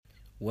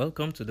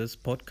Welcome to this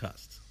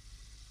podcast.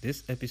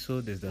 This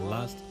episode is the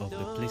last of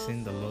the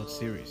Pleasing the Lord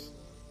series.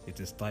 It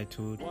is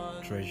titled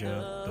Treasure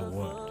the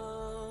Word.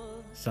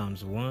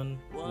 Psalms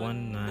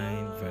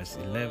 119 verse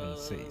 11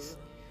 says,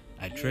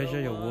 I treasure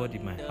your word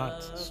in my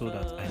heart so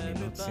that I may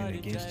not sin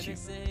against you.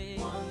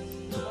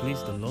 To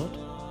please the Lord,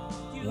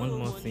 one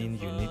more thing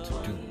you need to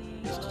do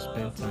is to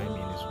spend time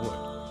in His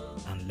Word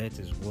and let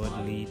His Word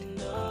lead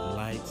and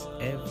light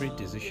every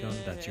decision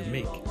that you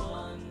make.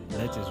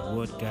 Let His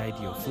Word guide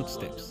your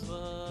footsteps.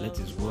 Let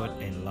His Word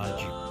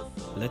enlarge you.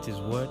 Let His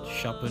Word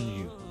sharpen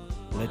you.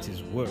 Let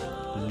His Word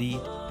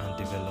lead and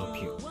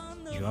develop you.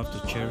 You have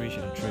to cherish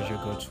and treasure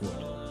God's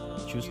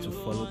Word. Choose to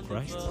follow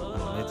Christ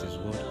and let His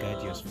Word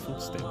guide your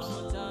footsteps.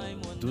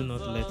 Do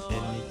not let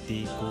any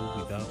day go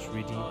without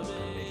reading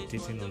and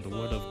meditating on the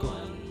Word of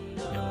God.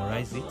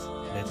 Memorize it,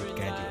 let it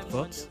guide your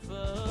thoughts,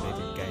 and let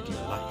it guide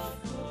your life.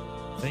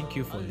 Thank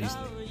you for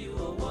listening.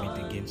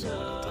 Meet again some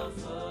other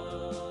time.